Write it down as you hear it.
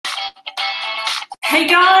Hey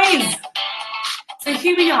guys, so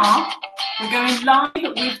here we are. We're going live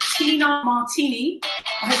with Tina Martini.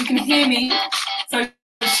 I hope you can hear me. So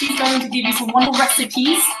she's going to give you some wonderful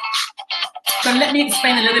recipes. So let me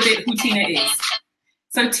explain a little bit who Tina is.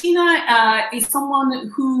 So Tina is someone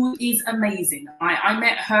who is amazing. I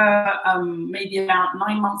met her maybe about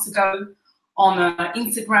 9 months ago on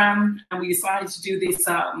Instagram, and we decided to do this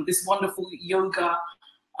this wonderful yoga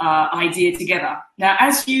idea together. Now,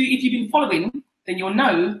 if you've been following, then you'll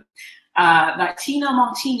know that Tina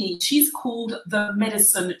Martini, she's called the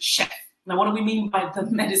medicine chef. Now, what do we mean by the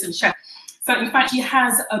medicine chef? So, in fact, she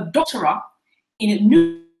has a doctorate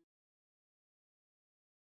in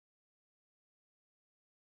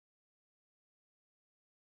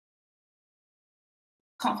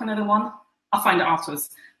Can't find another one. I'll find it afterwards.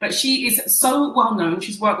 But she is so well known.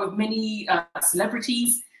 She's worked with many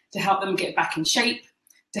celebrities to help them get back in shape,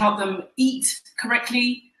 to help them eat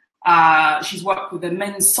correctly. She's worked with the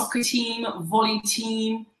men's soccer team, volley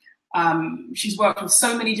team. She's worked with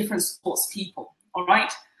so many different sports people. All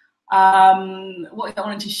right. What I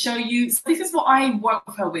wanted to show you. So this is what I work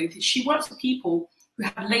with her with. She works with people who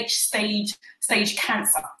have late stage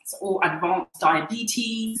cancer or advanced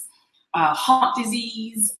diabetes, heart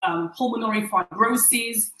disease, pulmonary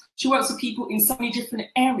fibrosis. She works with people in so many different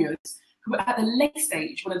areas who are at the late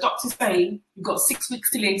stage when the doctors say you've got 6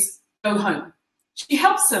 weeks to live, go home. She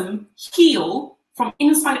helps them heal from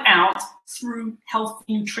inside out through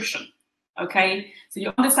healthy nutrition. Okay, so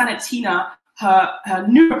you understand that Tina, her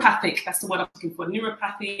neuropathic, that's the word I'm looking for,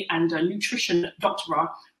 neuropathy and nutrition doctorate,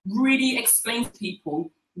 really explains to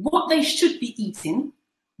people what they should be eating,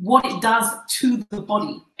 what it does to the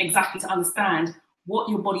body, exactly to understand what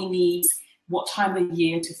your body needs, what time of the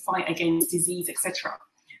year to fight against disease, etc.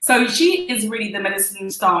 So she is really the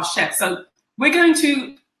medicine star chef. So we're going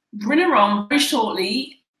to bring her on very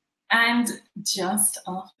shortly, and just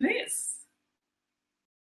after this.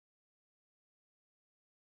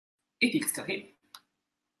 If you can still hear.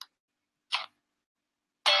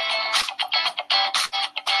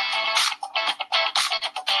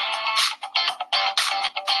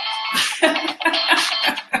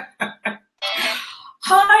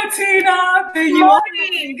 Hi, Tina. There you are.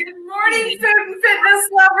 Good morning, food and fitness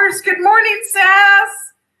lovers. Good morning, Sass.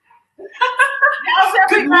 How's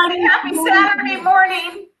everybody? Happy Saturday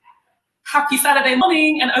morning. Happy Saturday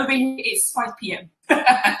morning, and over here it's 5 p.m. All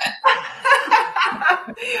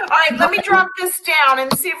right, let me drop this down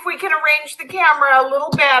and see if we can arrange the camera a little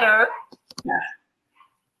better.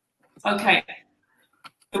 Yeah. Okay.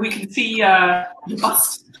 So we can see your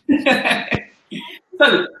bust.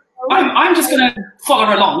 So I'm just going to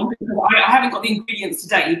follow along because I haven't got the ingredients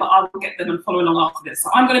today, but I will get them and follow along after this. So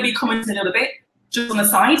I'm going to be commenting a little bit just on the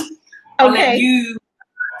side. I'll let you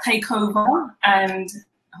take over and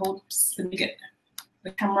oops, let me get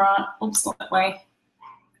the camera. Oops, not that way.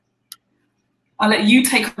 I'll let you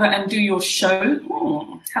take over and do your show.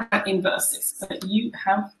 How about inverse this? So that you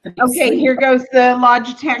have the okay, here goes the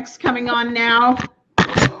Logitech's coming on now.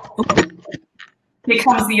 Here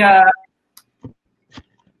comes the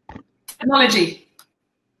technology.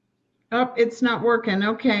 Oh, it's not working.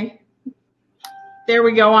 Okay. There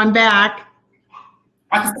we go. I'm back.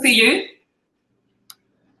 I can see you.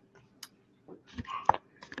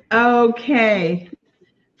 Okay.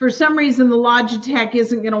 For some reason, the Logitech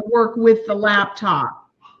isn't going to work with the laptop.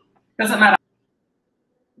 Doesn't matter.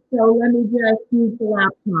 So let me just use the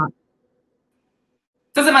laptop.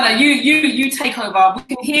 Doesn't matter. You take over. We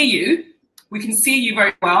can hear you. We can see you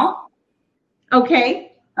very well.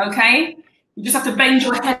 Okay. Okay. You just have to bend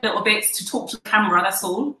your head a little bit to talk to the camera. That's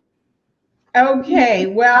all. Okay.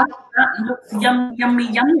 Well, that looks yummy,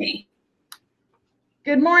 yummy, yummy.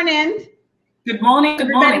 Good morning. Good morning. Good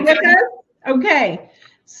Everybody morning. With us? Okay.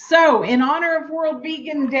 So in honor of World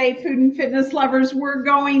Vegan Day, food and fitness lovers, we're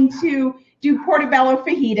going to do Portobello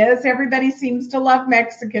Fajitas. Everybody seems to love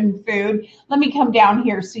Mexican food. Let me come down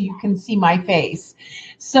here so you can see my face.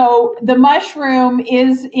 So the mushroom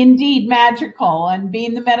is indeed magical, and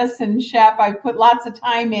being the medicine chef, I've put lots of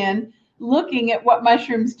time in looking at what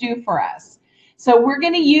mushrooms do for us. So we're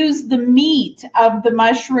going to use the meat of the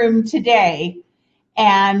mushroom today,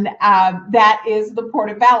 and that is the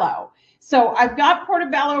portobello. So I've got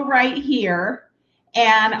portobello right here,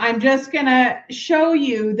 and I'm just going to show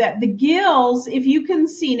you that the gills, if you can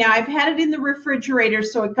see now, I've had it in the refrigerator,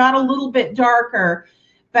 so it got a little bit darker,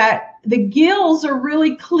 but the gills are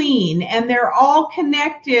really clean, and they're all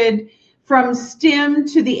connected from stem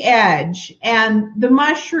to the edge. And the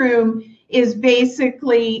mushroom is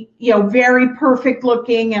basically, you know, very perfect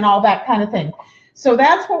looking and all that kind of thing. So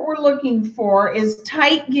that's what we're looking for, is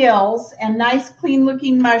tight gills and nice clean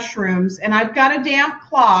looking mushrooms. And I've got a damp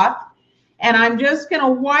cloth and I'm just going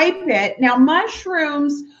to wipe it. Now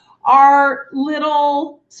mushrooms are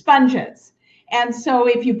little sponges. And so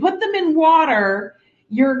if you put them in water,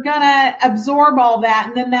 you're going to absorb all that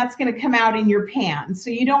and then that's going to come out in your pan. So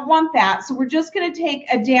you don't want that. So we're just going to take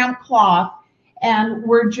a damp cloth and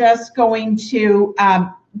we're just going to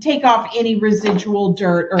take off any residual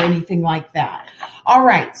dirt or anything like that. All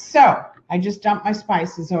right, so I just dumped my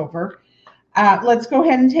spices over. Let's go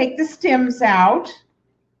ahead and take the stems out.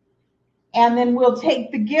 And then we'll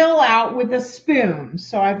take the gill out with a spoon.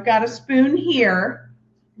 So I've got a spoon here.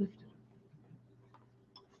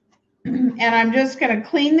 And I'm just going to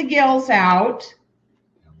clean the gills out.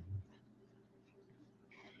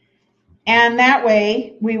 And that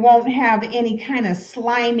way we won't have any kind of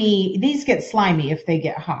slimy, these get slimy if they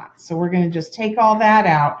get hot. So we're going to just take all that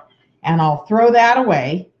out and I'll throw that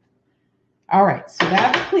away. All right, so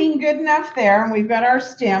that's clean good enough there. And we've got our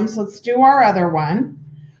stems. Let's do our other one.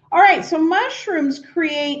 All right, so mushrooms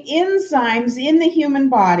create enzymes in the human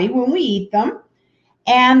body when we eat them.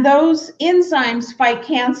 And those enzymes fight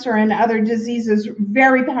cancer and other diseases.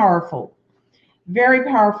 Very powerful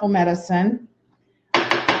medicine.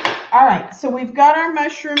 All right, so we've got our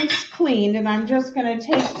mushrooms cleaned, and I'm just going to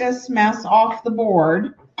take this mess off the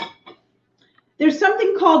board. There's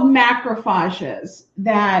something called macrophages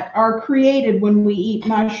that are created when we eat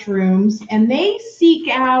mushrooms, and they seek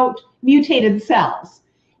out mutated cells.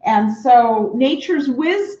 And so nature's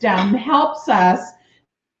wisdom helps us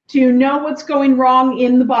to know what's going wrong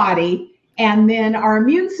in the body, and then our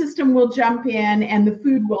immune system will jump in and the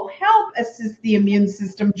food will help assist the immune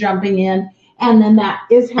system jumping in, and then that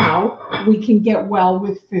is how we can get well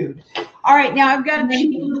with food. All right, now I've got a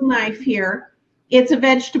cheap little knife here. It's a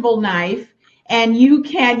vegetable knife, and you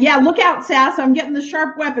can, yeah, look out, Sass, I'm getting the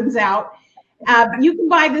sharp weapons out. You can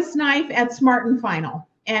buy this knife at Smart & Final,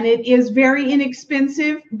 and it is very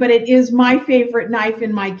inexpensive, but it is my favorite knife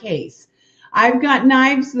in my case. I've got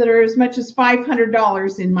knives that are as much as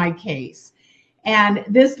 $500 in my case. And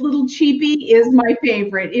this little cheapie is my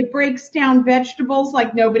favorite. It breaks down vegetables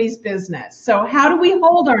like nobody's business. So how do we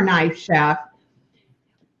hold our knife, Chef?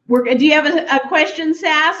 Do you have a question,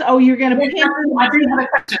 Sass? Oh, you're going to pick. I do have a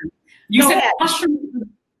question. You said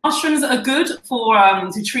mushrooms are good for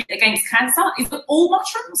to treat against cancer. Is it all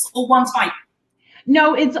mushrooms or one type?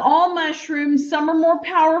 No, it's all mushrooms. Some are more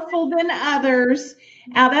powerful than others.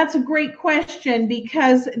 Now, that's a great question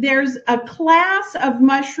because there's a class of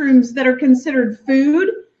mushrooms that are considered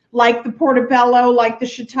food, like the portobello, like the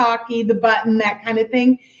shiitake, the button, that kind of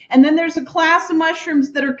thing. And then there's a class of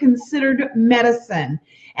mushrooms that are considered medicine.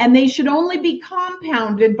 And they should only be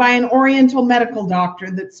compounded by an Oriental medical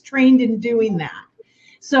doctor that's trained in doing that.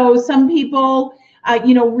 So some people,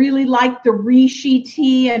 really like the reishi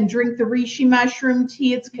tea and drink the reishi mushroom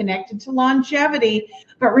tea. It's connected to longevity.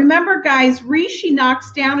 But remember, guys, reishi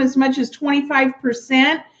knocks down as much as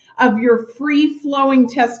 25% of your free-flowing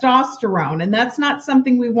testosterone, and that's not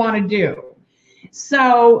something we want to do.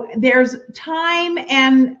 So there's time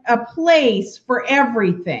and a place for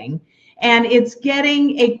everything, and it's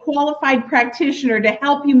getting a qualified practitioner to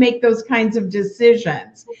help you make those kinds of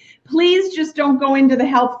decisions. Please just don't go into the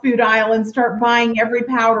health food aisle and start buying every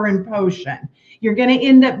powder and potion. You're going to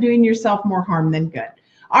end up doing yourself more harm than good.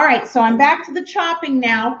 All right, so I'm back to the chopping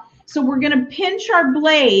now. So we're going to pinch our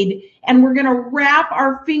blade and we're going to wrap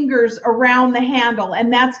our fingers around the handle,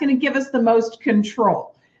 and that's going to give us the most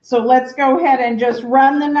control. So let's go ahead and just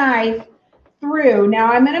run the knife through.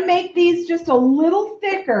 Now I'm going to make these just a little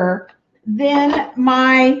thicker than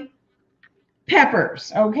my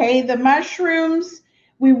peppers, okay? The mushrooms,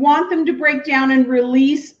 we want them to break down and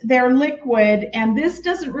release their liquid, and this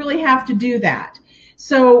doesn't really have to do that.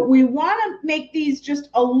 So we want to make these just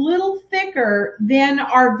a little thicker than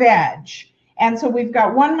our veg. And so we've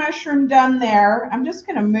got one mushroom done there. I'm just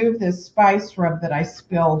going to move this spice rub that I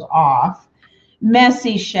spilled off.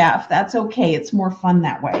 Messy, Chef. That's okay. It's more fun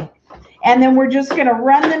that way. And then we're just going to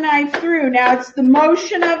run the knife through. Now it's the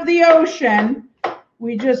motion of the ocean.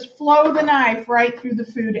 We just flow the knife right through the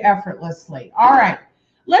food effortlessly. All right.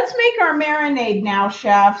 Let's make our marinade now,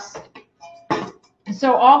 chefs.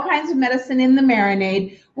 So all kinds of medicine in the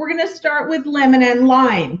marinade. We're going to start with lemon and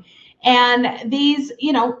lime. And these,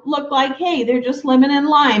 look like, hey, they're just lemon and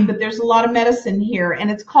lime, but there's a lot of medicine here, and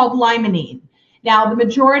it's called limonene. Now, the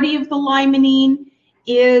majority of the limonene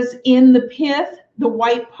is in the pith, the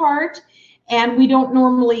white part, and we don't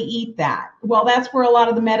normally eat that. Well, that's where a lot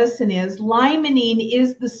of the medicine is. Limonene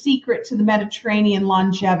is the secret to the Mediterranean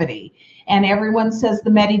longevity. And everyone says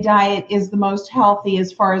the Medi diet is the most healthy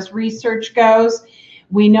as far as research goes.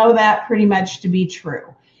 We know that pretty much to be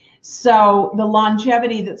true. So the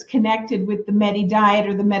longevity that's connected with the Medi diet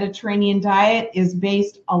or the Mediterranean diet is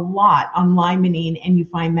based a lot on limonene, and you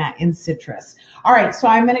find that in citrus. All right, so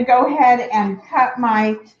I'm going to go ahead and cut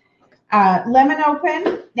my lemon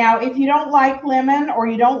open. Now, if you don't like lemon or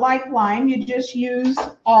you don't like lime, you just use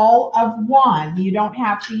all of one. You don't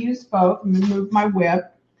have to use both. I'm going to move my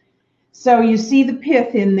whip. So you see the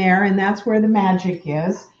pith in there, and that's where the magic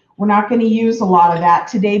is. We're not going to use a lot of that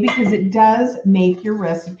today because it does make your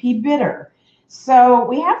recipe bitter. So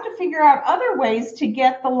we have to figure out other ways to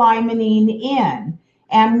get the limonene in.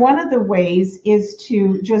 And one of the ways is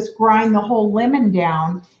to just grind the whole lemon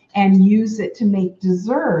down and use it to make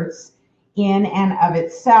desserts in and of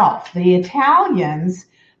itself. The Italians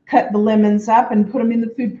cut the lemons up and put them in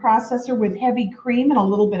the food processor with heavy cream and a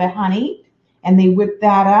little bit of honey, and they whip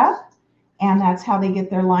that up. And that's how they get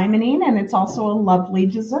their limonene, and it's also a lovely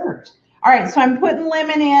dessert. All right, so I'm putting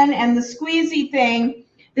lemon in, and the squeezy thing,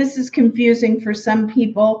 this is confusing for some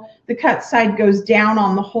people. The cut side goes down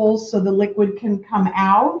on the holes so the liquid can come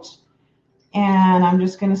out. And I'm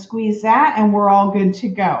just going to squeeze that, and we're all good to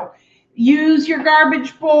go. Use your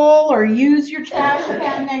garbage bowl or use your trash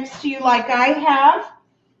can next to you like I have.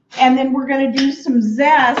 And then we're going to do some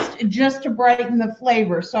zest just to brighten the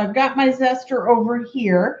flavor. So I've got my zester over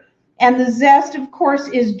here. And the zest, of course,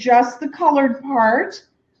 is just the colored part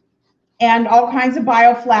and all kinds of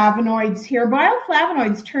bioflavonoids here.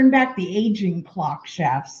 Bioflavonoids turn back the aging clock,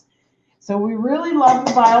 chefs. So we really love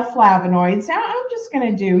the bioflavonoids. Now I'm just going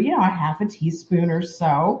to do, a half a teaspoon or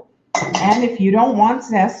so. And if you don't want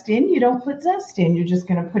zest in, you don't put zest in. You're just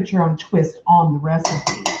going to put your own twist on the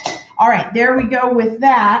recipe. All right, there we go with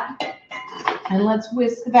that. And let's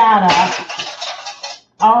whisk that up.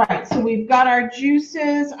 All right, so we've got our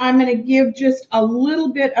juices. I'm going to give just a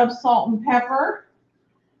little bit of salt and pepper.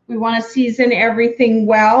 We want to season everything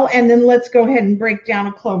well, and then let's go ahead and break down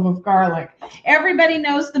a clove of garlic. Everybody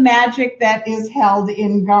knows the magic that is held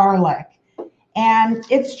in garlic, and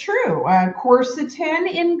it's true. Quercetin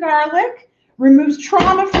in garlic removes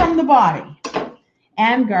trauma from the body,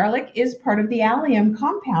 and garlic is part of the allium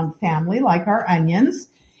compound family, like our onions.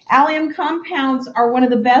 Allium compounds are one of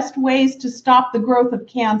the best ways to stop the growth of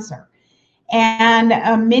cancer.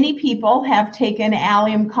 And many people have taken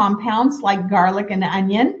allium compounds like garlic and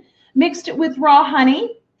onion, mixed it with raw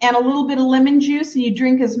honey and a little bit of lemon juice, and you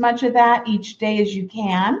drink as much of that each day as you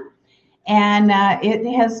can. And it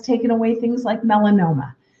has taken away things like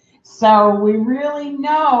melanoma. So we really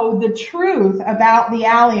know the truth about the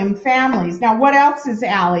allium families. Now, what else is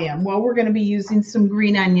allium? Well, we're going to be using some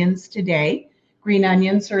green onions today. Green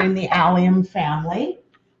onions are in the allium family.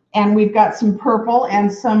 And we've got some purple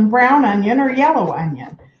and some brown onion or yellow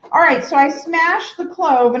onion. All right, so I smashed the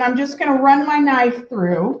clove, and I'm just going to run my knife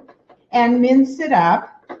through and mince it up.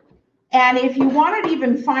 And if you want it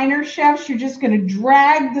even finer, chefs, you're just going to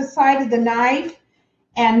drag the side of the knife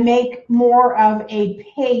and make more of a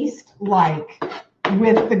paste like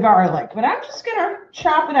with the garlic. But I'm just going to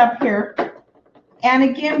chop it up here. And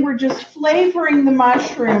again, we're just flavoring the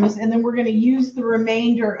mushrooms, and then we're going to use the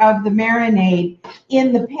remainder of the marinade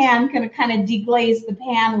in the pan, going to kind of deglaze the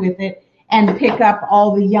pan with it and pick up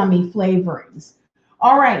all the yummy flavorings.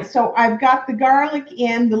 All right, so I've got the garlic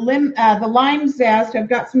in, the lime zest, I've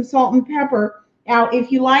got some salt and pepper. Now,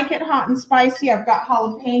 if you like it hot and spicy, I've got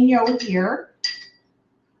jalapeno here,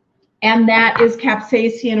 and that is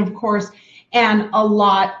capsaicin, of course, and a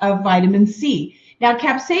lot of vitamin C. Now,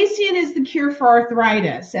 capsaicin is the cure for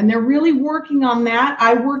arthritis, and they're really working on that.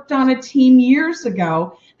 I worked on a team years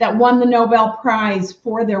ago that won the Nobel Prize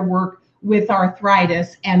for their work with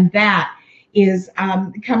arthritis, and that is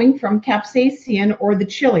coming from capsaicin or the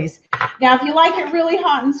chilies. Now, if you like it really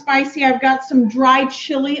hot and spicy, I've got some dried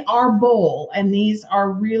chili arbol, and these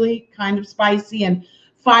are really kind of spicy and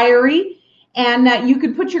fiery. And you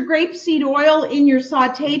could put your grapeseed oil in your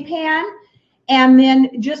saute pan, and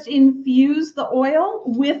then just infuse the oil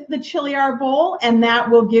with the chili arbol, and that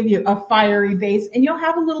will give you a fiery base. And you'll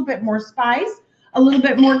have a little bit more spice, a little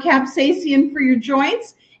bit more capsaicin for your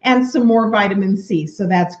joints, and some more vitamin C. So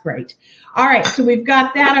that's great. All right, so we've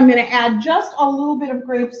got that. I'm going to add just a little bit of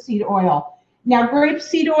grapeseed oil. Now,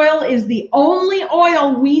 grapeseed oil is the only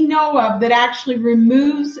oil we know of that actually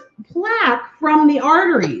removes plaque from the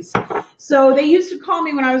arteries. So they used to call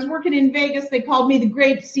me, when I was working in Vegas, they called me the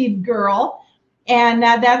grapeseed girl. And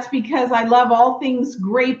that's because I love all things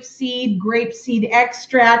grapeseed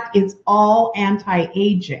extract. It's all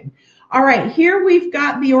anti-aging. All right, here we've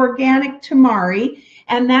got the organic tamari,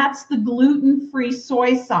 and that's the gluten-free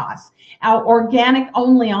soy sauce. Our organic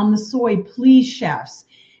only on the soy, please, chefs.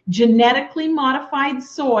 Genetically modified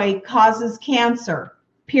soy causes cancer,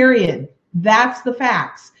 period. That's the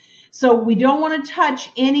facts. So we don't want to touch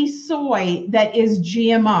any soy that is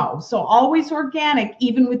GMO. So always organic,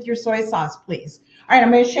 even with your soy sauce, please. All right,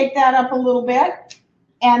 I'm going to shake that up a little bit.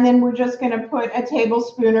 And then we're just going to put a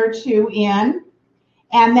tablespoon or two in.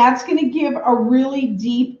 And that's going to give a really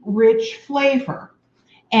deep, rich flavor.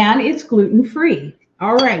 And it's gluten-free.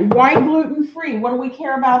 All right, why gluten-free? What do we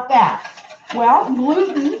care about that? Well,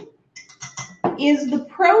 gluten is the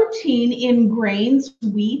protein in grains,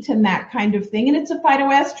 wheat, and that kind of thing, and it's a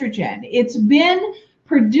phytoestrogen. It's been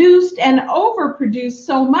produced and overproduced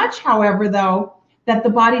so much, however, though, that the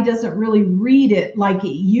body doesn't really read it like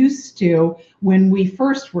it used to when we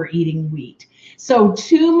first were eating wheat. So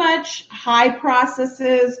too much high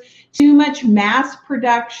processes, too much mass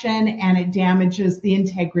production, and it damages the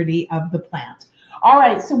integrity of the plant. All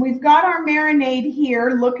right, so we've got our marinade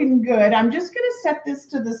here looking good. I'm just going to set this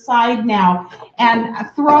to the side now and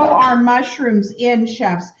throw our mushrooms in,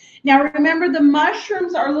 chefs. Now remember, the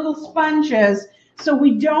mushrooms are little sponges, so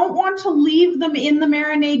we don't want to leave them in the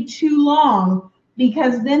marinade too long,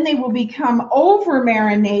 because then they will become over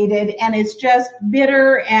marinated and it's just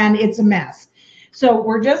bitter and it's a mess. So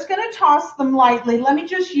we're just going to toss them lightly. Let me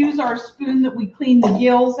just use our spoon that we cleaned the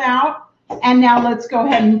gills out. And now let's go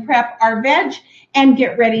ahead and prep our veg and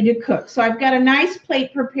get ready to cook. So I've got a nice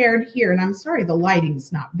plate prepared here, and I'm sorry the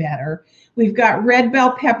lighting's not better. We've got red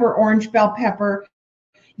bell pepper, orange bell pepper,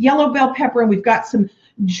 yellow bell pepper, and we've got some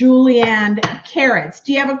julienne carrots.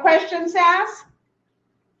 Do you have a question, Sass?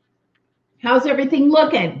 How's everything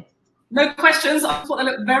looking? No questions. I thought they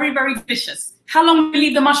look very, very delicious. How long do you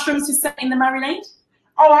leave the mushrooms to set in the marinade?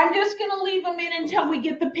 Oh, I'm just going to leave them in until we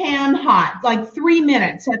get the pan hot, like 3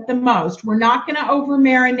 minutes at the most. We're not going to over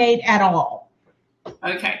marinate at all.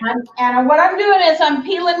 Okay. And what I'm doing is I'm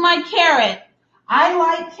peeling my carrot. I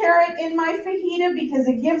like carrot in my fajita because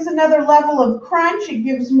it gives another level of crunch. It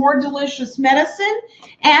gives more delicious medicine.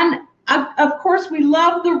 And of course, we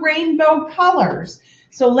love the rainbow colors.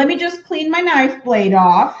 So let me just clean my knife blade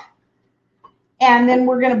off. And then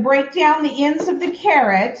we're going to break down the ends of the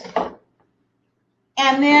carrot.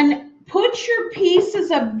 And then put your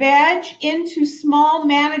pieces of veg into small,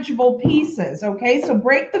 manageable pieces, okay? So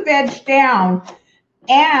break the veg down,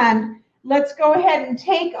 and let's go ahead and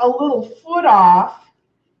take a little foot off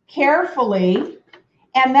carefully,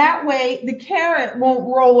 and that way the carrot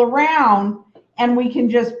won't roll around, and we can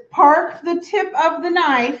just park the tip of the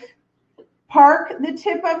knife,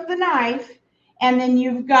 and then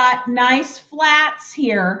you've got nice flats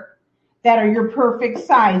here that are your perfect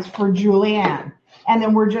size for julienne. And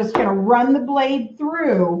then we're just going to run the blade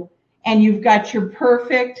through, and you've got your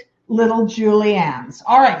perfect little juliennes.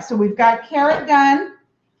 All right, so we've got carrot done.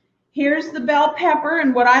 Here's the bell pepper,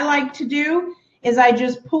 and what I like to do is I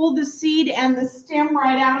just pull the seed and the stem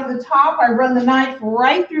right out of the top. I run the knife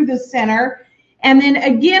right through the center, and then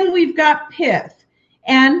again we've got pith,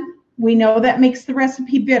 and we know that makes the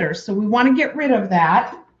recipe bitter, so we want to get rid of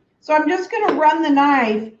that. So I'm just going to run the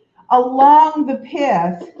knife along the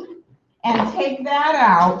pith and take that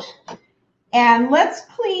out. And let's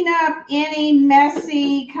clean up any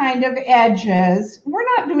messy kind of edges. We're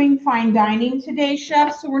not doing fine dining today,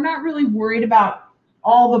 chefs, so we're not really worried about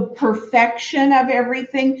all the perfection of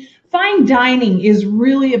everything. Fine dining is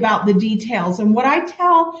really about the details. And what I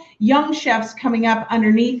tell young chefs coming up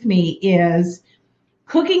underneath me is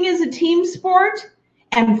cooking is a team sport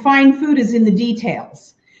and fine food is in the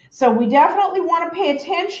details. So we definitely want to pay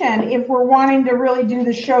attention if we're wanting to really do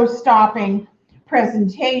the show-stopping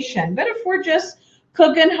presentation. But if we're just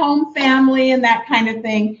cooking home family and that kind of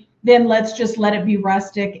thing, then let's just let it be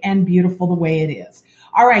rustic and beautiful the way it is.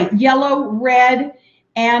 All right, yellow, red,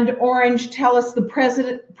 and orange tell us the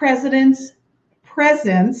presence,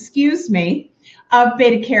 of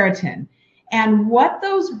beta-carotene. And what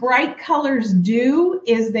those bright colors do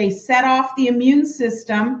is they set off the immune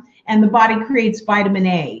system and the body creates vitamin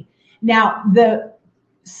A. Now, the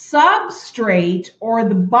substrate or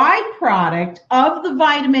the byproduct of the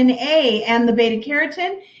vitamin A and the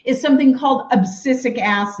beta-carotene is something called abscisic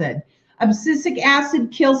acid. Abscisic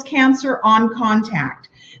acid kills cancer on contact.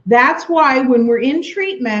 That's why when we're in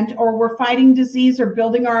treatment or we're fighting disease or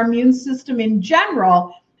building our immune system in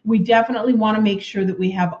general, we definitely want to make sure that we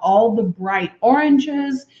have all the bright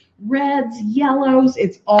oranges, reds, yellows.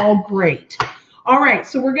 It's all great. All right,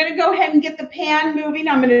 so we're going to go ahead and get the pan moving.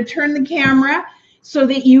 I'm going to turn the camera so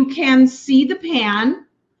that you can see the pan.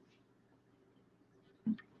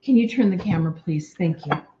 Can you turn the camera, please? Thank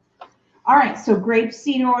you. All right, so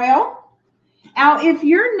grapeseed oil. Now, if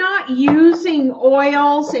you're not using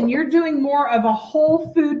oils and you're doing more of a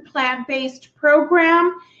whole food plant-based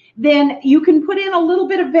program, then you can put in a little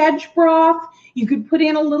bit of veg broth. You could put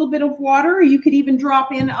in a little bit of water, or you could even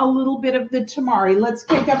drop in a little bit of the tamari. Let's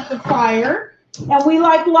kick up the fire. And we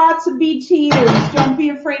like lots of BTUs. Don't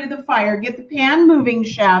be afraid of the fire. Get the pan moving,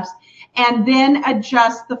 chefs, and then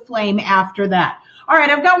adjust the flame after that. All right,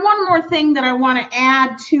 I've got one more thing that I want to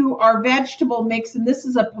add to our vegetable mix, and this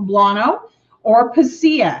is a poblano or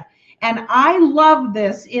pasilla. And I love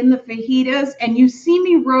this in the fajitas, and you see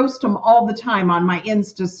me roast them all the time on my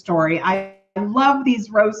Insta story. I love these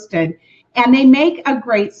roasted, and they make a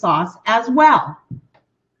great sauce as well.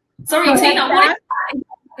 Sorry, Tina,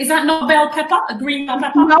 is that not bell pepper, a green bell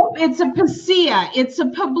pepper? Nope, it's a pasilla. It's a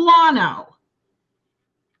poblano.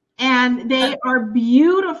 And they are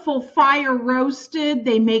beautiful fire roasted.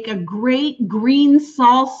 They make a great green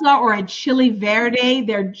salsa or a chili verde.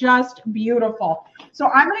 They're just beautiful. So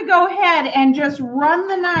I'm going to go ahead and just run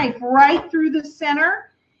the knife right through the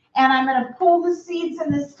center. And I'm going to pull the seeds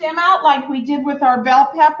and the stem out like we did with our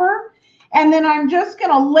bell pepper. And then I'm just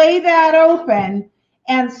going to lay that open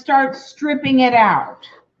and start stripping it out.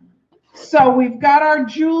 So we've got our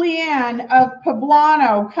julienne of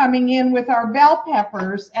poblano coming in with our bell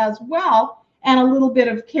peppers as well, and a little bit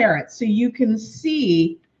of carrot. So you can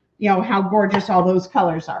see, you know, how gorgeous all those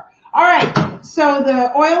colors are. All right, so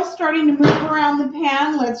the oil's starting to move around the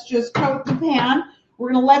pan. Let's just coat the pan.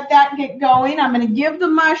 We're going to let that get going. I'm going to give the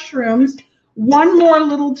mushrooms one more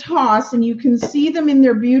little toss, and you can see them in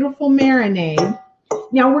their beautiful marinade.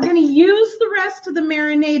 Now we're going to use the rest of the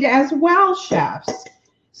marinade as well, chefs.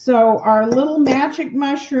 So our little magic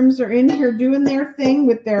mushrooms are in here doing their thing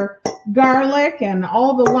with their garlic and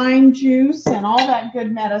all the lime juice and all that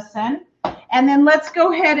good medicine. And then let's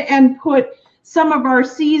go ahead and put some of our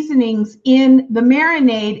seasonings in the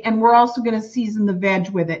marinade, and we're also going to season the veg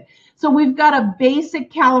with it. So we've got a basic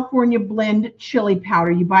California blend chili powder.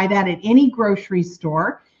 You buy that at any grocery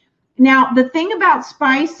store. Now, the thing about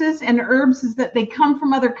spices and herbs is that they come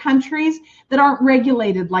from other countries that aren't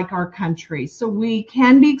regulated like our country. So we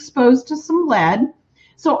can be exposed to some lead.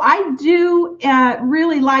 So I do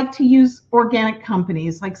really like to use organic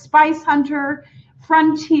companies like Spice Hunter,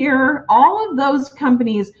 Frontier. All of those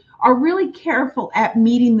companies are really careful at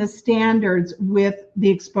meeting the standards with the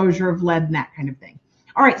exposure of lead and that kind of thing.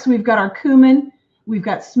 All right, so we've got our cumin. We've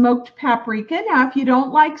got smoked paprika. Now, if you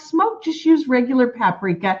don't like smoke, just use regular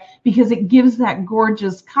paprika because it gives that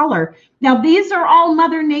gorgeous color. Now, these are all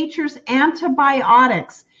Mother Nature's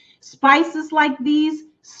antibiotics. Spices like these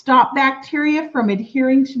stop bacteria from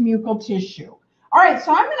adhering to mucous tissue. All right,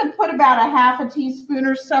 so I'm going to put about a ½ teaspoon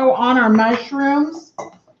or so on our mushrooms.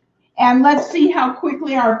 And let's see how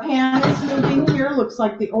quickly our pan is moving here. Looks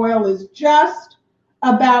like the oil is just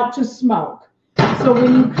about to smoke. So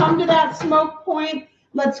when you come to that smoke point,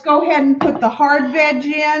 let's go ahead and put the hard veg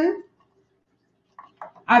in.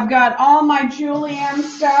 I've got all my julienne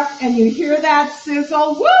stuff, and you hear that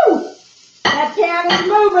sizzle. Woo! That pan is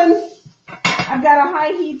moving. I've got a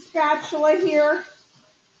high heat spatula here.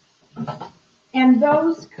 And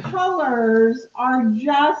those colors are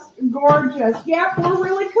just gorgeous. Yep, we're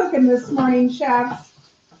really cooking this morning, chefs.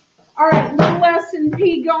 All right, little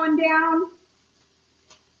S&P going down.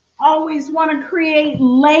 Always want to create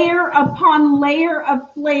layer upon layer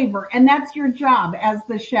of flavor, and that's your job as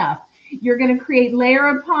the chef. You're going to create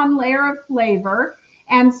layer upon layer of flavor.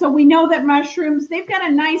 And so we know that mushrooms, they've got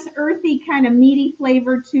a nice earthy kind of meaty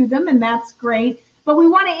flavor to them, and that's great. But we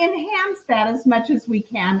want to enhance that as much as we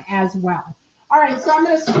can as well. All right, so I'm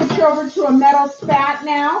going to switch over to a metal spat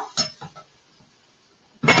now.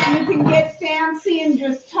 You can get fancy and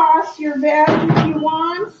just toss your veg if you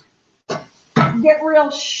want. Get real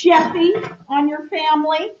chefy on your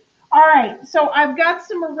family. All right, so I've got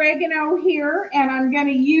some oregano here, and I'm going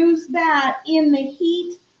to use that in the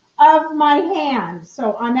heat of my hand.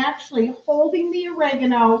 So I'm actually holding the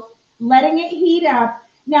oregano, letting it heat up.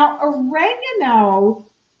 Now, oregano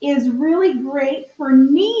is really great for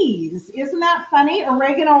knees. Isn't that funny?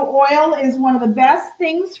 Oregano oil is one of the best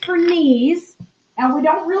things for knees, and we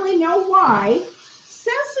don't really know why.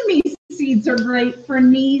 Sesame seeds are great for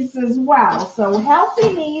knees as well. So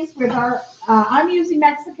healthy knees with our, I'm using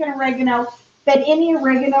Mexican oregano, but any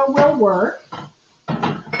oregano will work.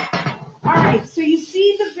 All right, so you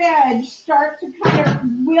see the veg start to kind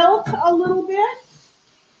of wilt a little bit,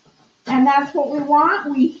 and that's what we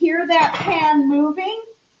want. We hear that pan moving.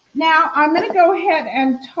 Now I'm going to go ahead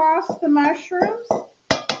and toss the mushrooms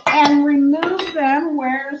and remove them.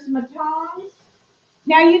 Where's my tongs?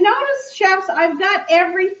 Now you notice, chefs, I've got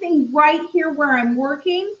everything right here where I'm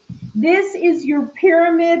working. This is your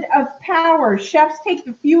pyramid of power. Chefs take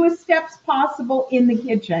the fewest steps possible in the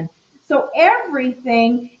kitchen. So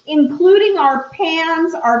everything, including our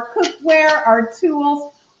pans, our cookware, our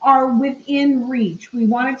tools, are within reach. We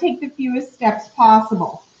want to take the fewest steps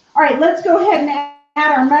possible. All right, let's go ahead and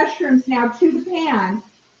add our mushrooms now to the pan.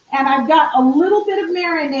 And I've got a little bit of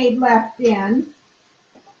marinade left in.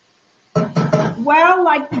 Well,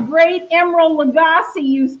 like the great Emeril Lagasse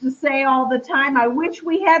used to say all the time, I wish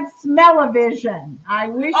we had smell-o-vision. I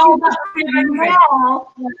wish you could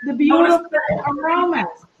smell the beautiful aromas.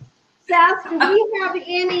 Sass, do we have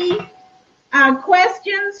any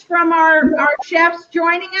questions from our chefs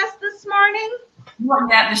joining us this morning?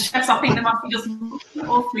 Yeah, the chefs, I think they must be just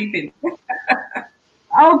all sleeping.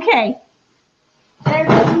 Okay. They're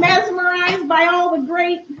just mesmerized by all the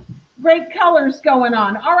great colors going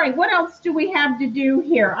on. All right, what else do we have to do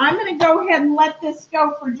here? I'm going to go ahead and let this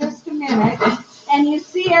go for just a minute. And you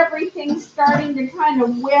see everything starting to kind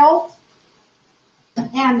of wilt.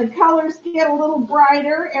 And the colors get a little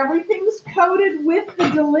brighter. Everything's coated with the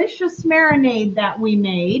delicious marinade that we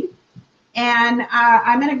made. And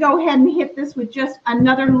I'm going to go ahead and hit this with just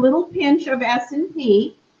another little pinch of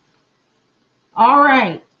S&P. All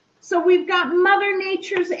right. So we've got Mother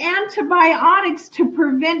Nature's antibiotics to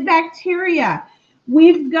prevent bacteria.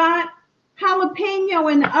 We've got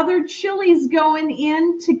jalapeno and other chilies going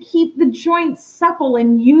in to keep the joints supple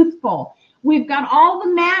and youthful. We've got all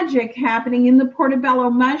the magic happening in the portobello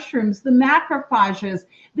mushrooms, the macrophages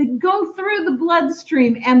that go through the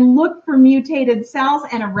bloodstream and look for mutated cells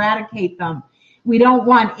and eradicate them. We don't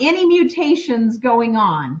want any mutations going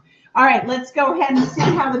on. All right, let's go ahead and see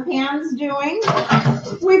how the pan's doing.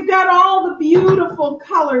 We've got all the beautiful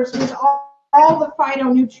colors with all the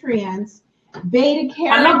phytonutrients. Beta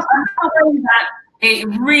carotene. I love that it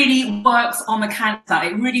really works on the cancer.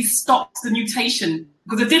 It really stops the mutation.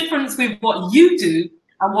 Because the difference with what you do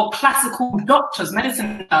and what classical doctors,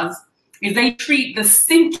 medicine does, is they treat the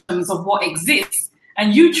symptoms of what exists,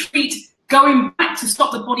 and you treat going back to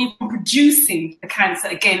stop the body from producing the cancer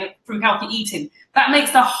again through healthy eating. That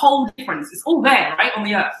makes the whole difference. It's all there, right, on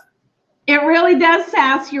the earth. It really does,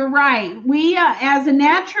 Sass. You're right. We, as a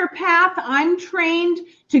naturopath, I'm trained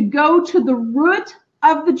to go to the root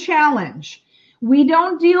of the challenge. We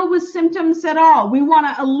don't deal with symptoms at all. We want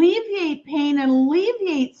to alleviate pain and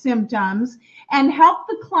alleviate symptoms and help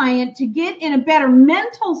the client to get in a better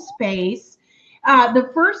mental space. The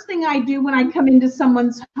first thing I do when I come into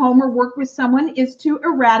someone's home or work with someone is to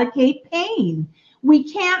eradicate pain.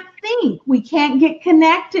 We can't think. We can't get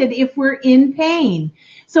connected if we're in pain.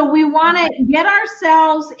 So we want to get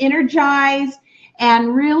ourselves energized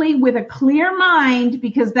and really with a clear mind,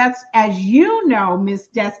 because that's, as you know, Miss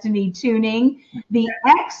Destiny Tuning, the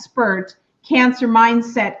expert cancer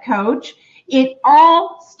mindset coach. It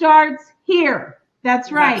all starts here.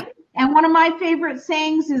 That's right. And one of my favorite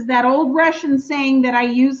sayings is that old Russian saying that I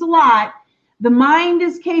use a lot: the mind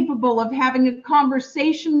is capable of having a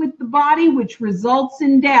conversation with the body which results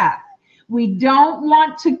in death. We don't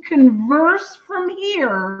want to converse from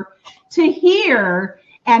here to here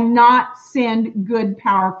and not send good,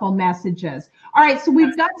 powerful messages. All right, so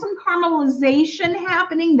we've got some caramelization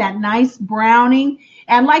happening, that nice browning.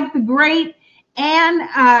 And like the great Anne,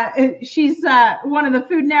 she's one of the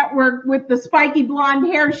Food Network with the spiky blonde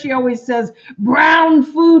hair, she always says, brown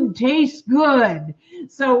food tastes good.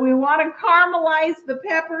 So we want to caramelize the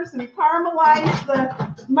peppers and caramelize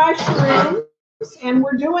the mushrooms, and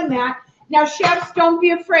we're doing that. Now, chefs, don't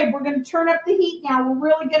be afraid. We're going to turn up the heat now. We're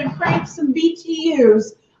really going to crank some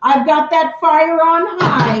BTUs. I've got that fire on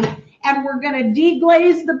high, and we're going to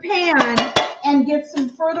deglaze the pan and get some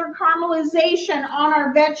further caramelization on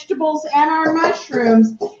our vegetables and our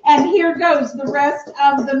mushrooms. And here goes the rest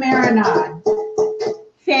of the marinade.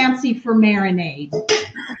 Fancy for marinade.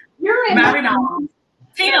 You're in. Marinade.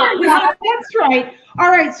 That's right. All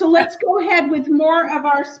right, so let's go ahead with more of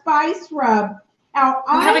our spice rub. Now,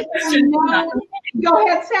 I have a question. Go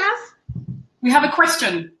ahead, Sass. We have a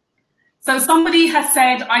question. So somebody has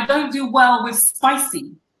said, I don't do well with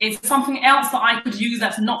spicy. Is there something else that I could use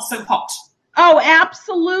that's not so hot? Oh,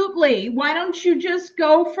 absolutely. Why don't you just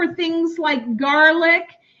go for things like garlic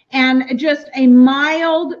and just a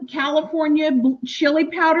mild California chili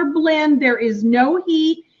powder blend. There is no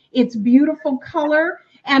heat. It's beautiful color.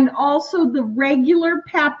 And also the regular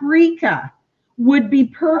paprika would be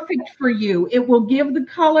perfect for you. It will give the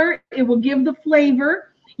color. It will give the flavor.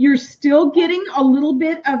 You're still getting a little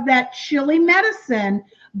bit of that chili medicine,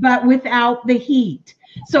 but without the heat.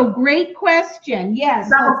 So great question. Yes.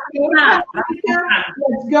 Let's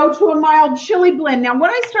go to a mild chili blend. Now, what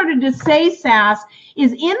I started to say, Sass,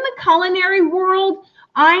 is in the culinary world,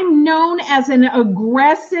 I'm known as an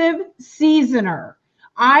aggressive seasoner.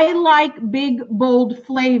 I like big, bold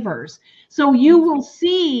flavors. So you will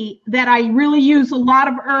see that I really use a lot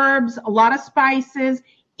of herbs, a lot of spices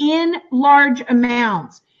in large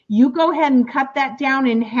amounts. You go ahead and cut that down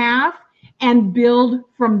in half and build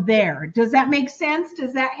from there. Does that make sense?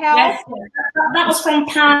 Does that help? Yes, that was from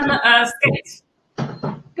Pan Skate.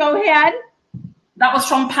 Go ahead. That was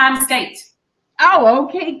from Pan Skate. Oh,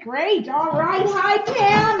 okay, great. All right. Hi,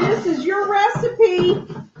 Pam. This is your recipe.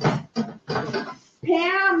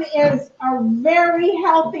 Pam is a very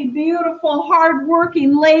healthy, beautiful,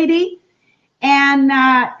 hardworking lady. And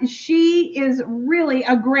she is really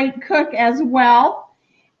a great cook as well.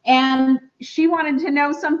 And she wanted to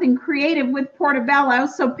know something creative with Portobello.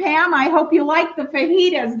 So, Pam, I hope you like the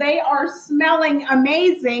fajitas. They are smelling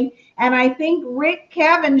amazing. And I think Rick,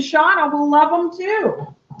 Kevin, Shauna will love them too.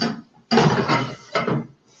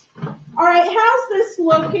 All right, how's this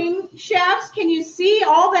looking? Chefs, can you see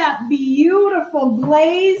all that beautiful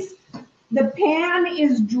glaze? The pan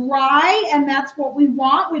is dry, and that's what we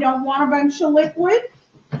want. We don't want a bunch of liquid.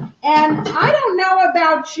 And I don't know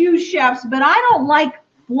about you, chefs, but I don't like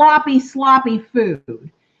floppy, sloppy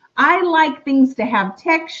food. I like things to have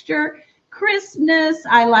texture, crispness.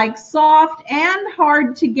 I like soft and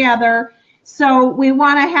hard together. So we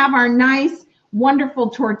want to have our nice, wonderful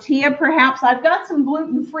tortilla. Perhaps I've got some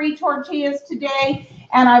gluten-free tortillas today,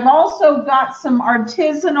 and I've also got some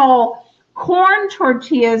artisanal corn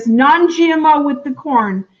tortillas, non-GMO with the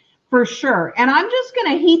corn for sure. And I'm just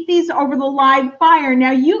going to heat these over the live fire.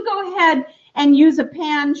 Now you go ahead and use a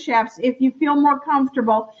pan, chefs, if you feel more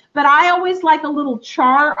comfortable. But I always like a little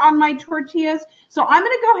char on my tortillas. So I'm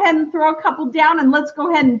going to go ahead and throw a couple down, and let's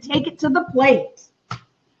go ahead and take it to the plate.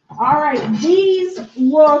 All right, these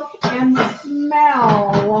look and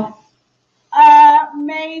smell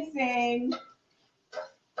amazing.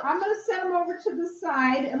 I'm going to set them over to the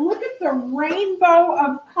side, and look at the rainbow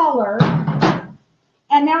of color.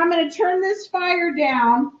 And now I'm going to turn this fire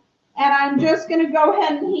down, and I'm just going to go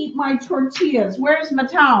ahead and heat my tortillas. Where's my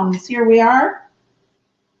tongs? Here we are.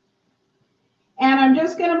 And I'm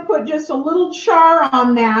just going to put just a little char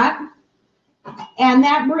on that. And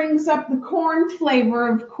that brings up the corn flavor,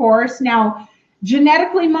 of course. Now,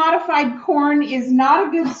 genetically modified corn is not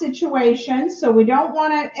a good situation, so we don't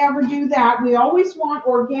want to ever do that. We always want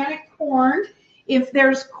organic corn. If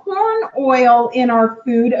there's corn oil in our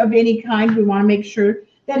food of any kind, we want to make sure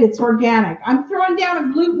that it's organic. I'm throwing down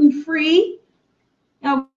a gluten-free.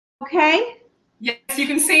 Okay? Yes, you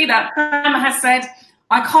can see that Pam has said,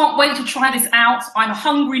 I can't wait to try this out. I'm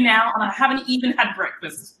hungry now, and I haven't even had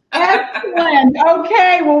breakfast. Excellent.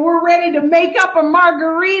 Okay, well, we're ready to make up a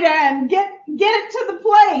margarita and get it to the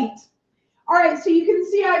plate. All right, so you can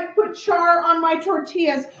see I've put char on my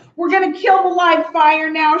tortillas. We're going to kill the live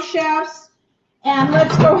fire now, chefs. And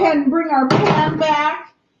let's go ahead and bring our pan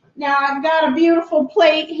back. Now, I've got a beautiful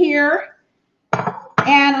plate here.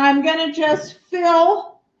 And I'm going to just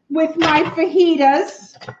fill with my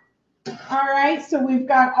fajitas. All right, so we've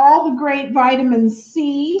got all the great vitamin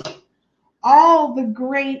C, all the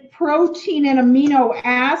great protein and amino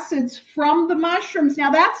acids from the mushrooms. Now,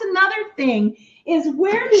 that's another thing, is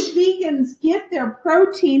where do vegans get their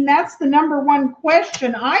protein? That's the #1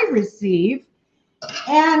 question I receive.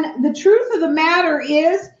 And the truth of the matter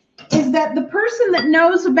is that the person that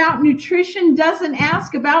knows about nutrition doesn't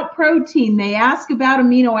ask about protein. They ask about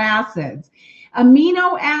amino acids.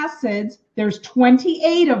 Amino acids, there's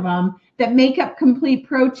 28 of them that make up complete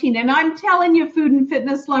protein. And I'm telling you, food and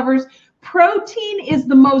fitness lovers, protein is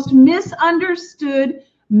the most misunderstood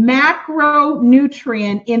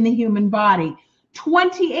macronutrient in the human body.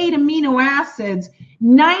 28 amino acids,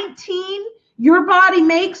 19 your body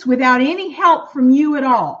makes without any help from you at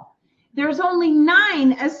all. There's only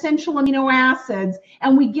 9 essential amino acids,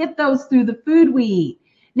 and we get those through the food we eat.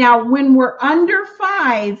 Now, when we're under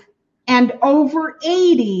 5 and over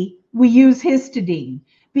 80, we use histidine.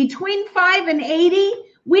 Between 5 and 80,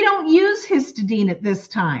 we don't use histidine at this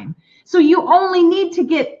time. So you only need to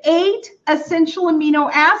get 8 essential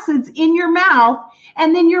amino acids in your mouth,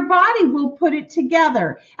 and then your body will put it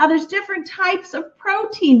together. Now, there's different types of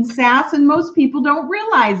protein, Sass, and most people don't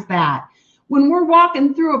realize that. When we're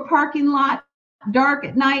walking through a parking lot dark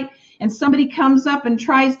at night and somebody comes up and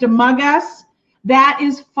tries to mug us, that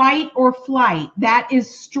is fight or flight. That is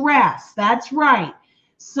stress. That's right.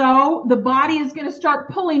 So the body is going to start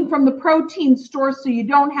pulling from the protein store so you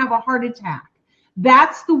don't have a heart attack.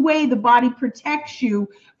 That's the way the body protects you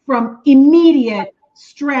from immediate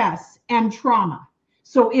stress and trauma.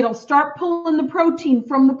 So it'll start pulling the protein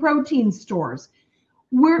from the protein stores.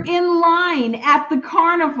 we're in line at the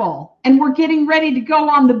carnival and we're getting ready to go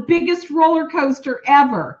on the biggest roller coaster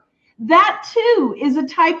ever. That too is a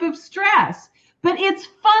type of stress, but it's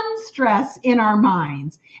fun stress in our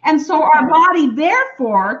minds. And so our body,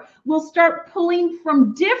 therefore, will start pulling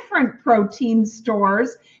from different protein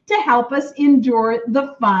stores to help us endure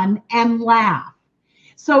the fun and laugh.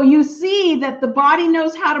 So you see that the body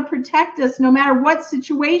knows how to protect us no matter what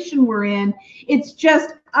situation we're in. It's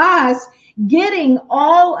just us getting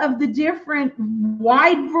all of the different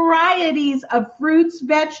wide varieties of fruits,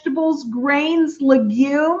 vegetables, grains,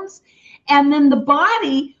 legumes, and then the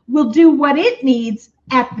body will do what it needs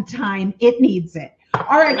at the time it needs it.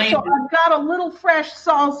 All right, so I've got a little fresh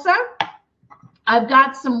salsa. I've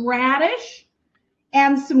got some radish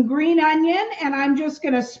and some green onion, and I'm just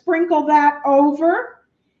going to sprinkle that over.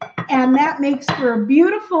 And that makes for a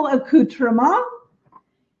beautiful accoutrement.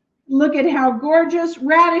 Look at how gorgeous.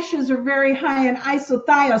 Radishes are very high in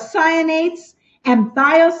isothiocyanates and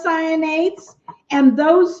thiocyanates. And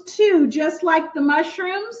those two, just like the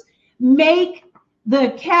mushrooms, make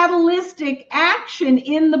the catalytic action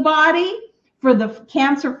in the body for the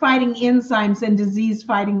cancer-fighting enzymes and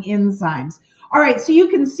disease-fighting enzymes. All right, so you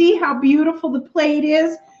can see how beautiful the plate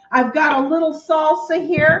is. I've got a little salsa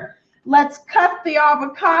here. Let's cut the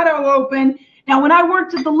avocado open. Now, when I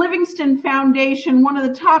worked at the Livingston Foundation, one of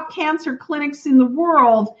the top cancer clinics in the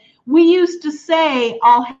world, we used to say,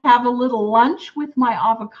 I'll have a little lunch with my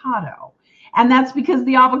avocado. And that's because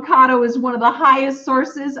the avocado is one of the highest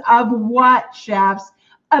sources of what, chefs?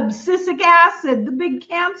 Abscisic acid, the big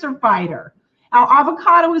cancer fighter. Our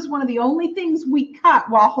avocado is one of the only things we cut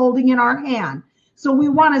while holding in our hand. So we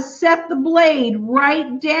want to set the blade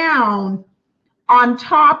right down on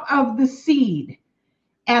top of the seed.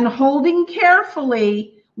 And holding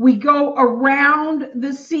carefully, we go around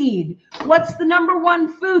the seed. What's the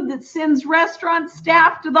 #1 food that sends restaurant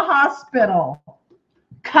staff to the hospital?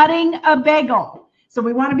 Cutting a bagel. So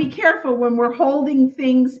we want to be careful when we're holding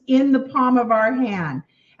things in the palm of our hand.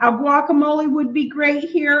 Our guacamole would be great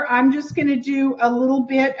here. I'm just going to do a little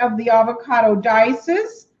bit of the avocado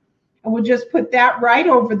dices, and we'll just put that right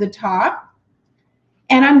over the top.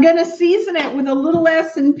 And I'm going to season it with a little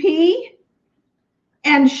S&P.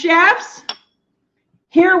 And chefs,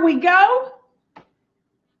 here we go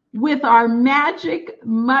with our magic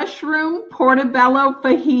mushroom portobello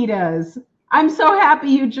fajitas. I'm so happy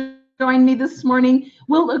you joined me this morning.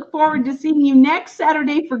 We'll look forward to seeing you next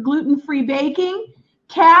Saturday for gluten-free baking.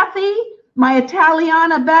 Kathy, my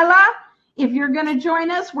Italiana Bella, if you're going to join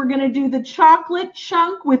us, we're going to do the chocolate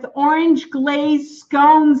chunk with orange glazed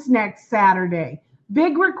scones next Saturday.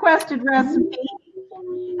 Big requested recipe.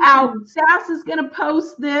 Sass is going to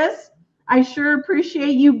post this. I sure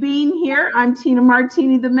appreciate you being here. I'm Tina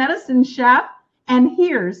Martini, the medicine chef, and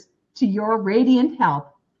here's to your radiant health.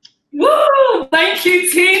 Woo! Thank you,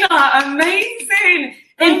 Tina. Amazing.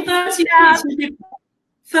 In 30 minutes,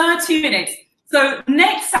 30 minutes. So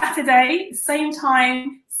next Saturday, same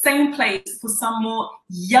time, same place for some more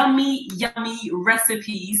yummy, yummy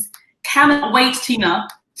recipes. Cannot wait, Tina,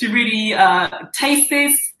 to really taste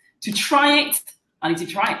this, to try it. I need to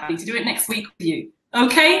try it. I need to do it next week with you.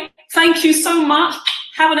 Okay? Thank you so much.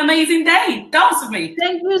 Have an amazing day. Dance with me.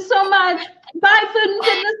 Thank you so much. Bye, food and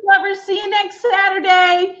fitness lovers. See you next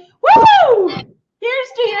Saturday. Woo!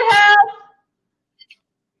 Here's to your